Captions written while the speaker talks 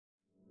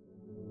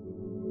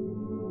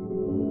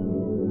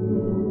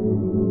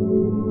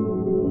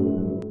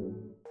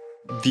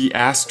The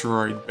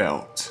asteroid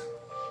belt,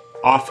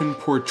 often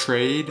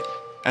portrayed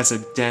as a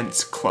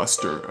dense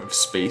cluster of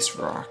space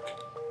rock.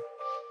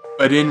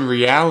 But in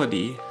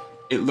reality,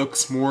 it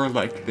looks more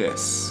like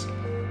this.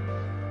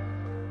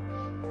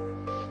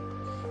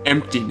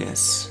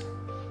 Emptiness,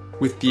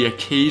 with the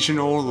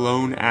occasional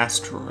lone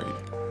asteroid,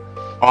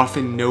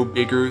 often no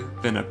bigger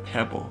than a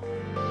pebble.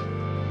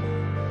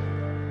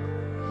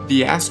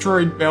 The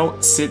asteroid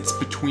belt sits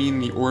between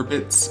the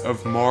orbits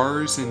of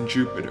Mars and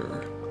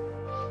Jupiter.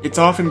 It's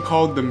often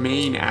called the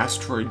Main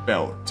Asteroid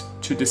Belt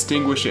to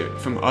distinguish it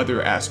from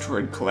other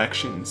asteroid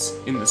collections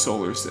in the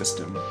solar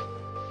system.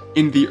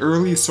 In the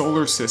early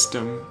solar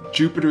system,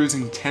 Jupiter's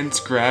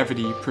intense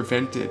gravity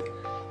prevented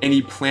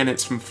any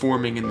planets from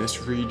forming in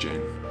this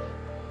region,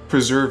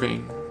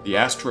 preserving the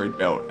asteroid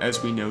belt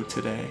as we know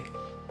today.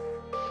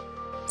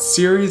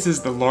 Ceres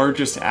is the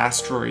largest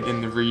asteroid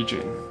in the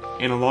region,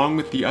 and along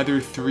with the other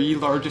three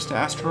largest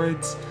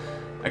asteroids,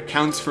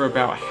 accounts for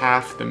about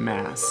half the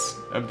mass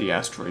of the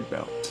asteroid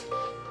belt.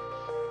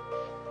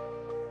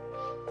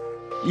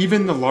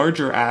 Even the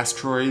larger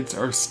asteroids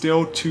are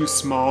still too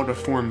small to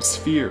form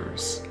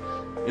spheres,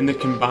 and the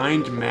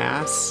combined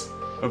mass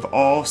of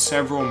all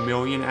several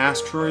million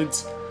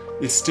asteroids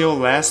is still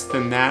less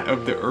than that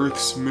of the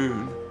Earth's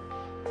moon.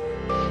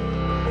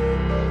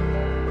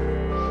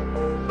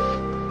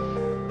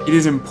 It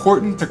is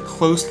important to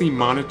closely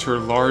monitor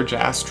large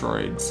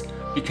asteroids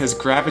because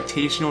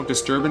gravitational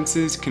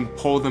disturbances can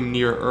pull them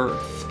near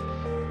Earth.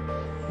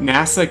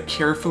 NASA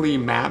carefully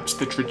maps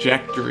the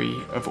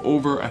trajectory of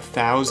over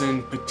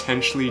 1,000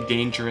 potentially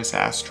dangerous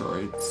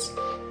asteroids.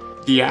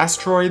 The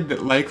asteroid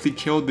that likely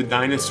killed the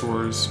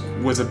dinosaurs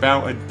was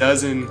about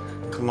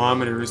 12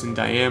 kilometers in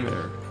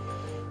diameter,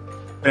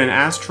 but an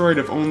asteroid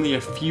of only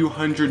a few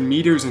hundred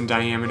meters in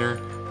diameter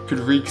could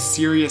wreak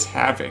serious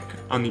havoc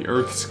on the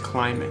Earth's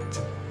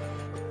climate.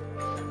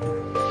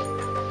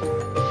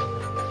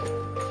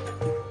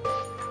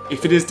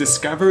 If it is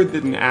discovered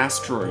that an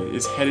asteroid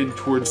is headed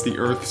towards the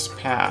Earth's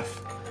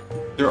path,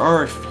 there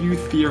are a few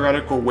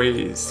theoretical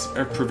ways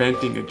of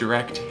preventing a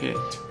direct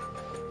hit.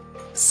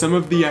 Some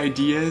of the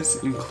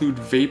ideas include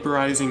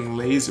vaporizing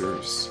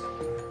lasers,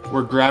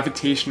 or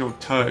gravitational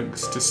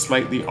tugs to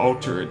slightly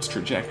alter its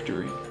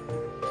trajectory.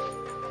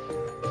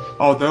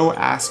 Although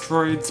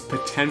asteroids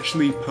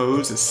potentially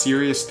pose a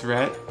serious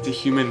threat to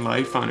human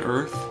life on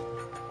Earth,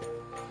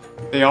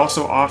 they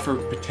also offer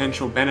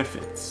potential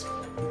benefits.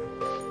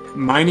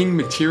 Mining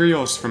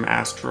materials from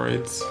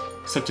asteroids,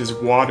 such as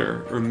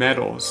water or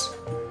metals,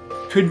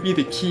 could be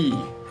the key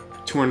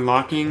to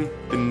unlocking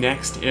the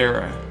next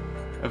era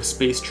of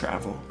space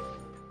travel.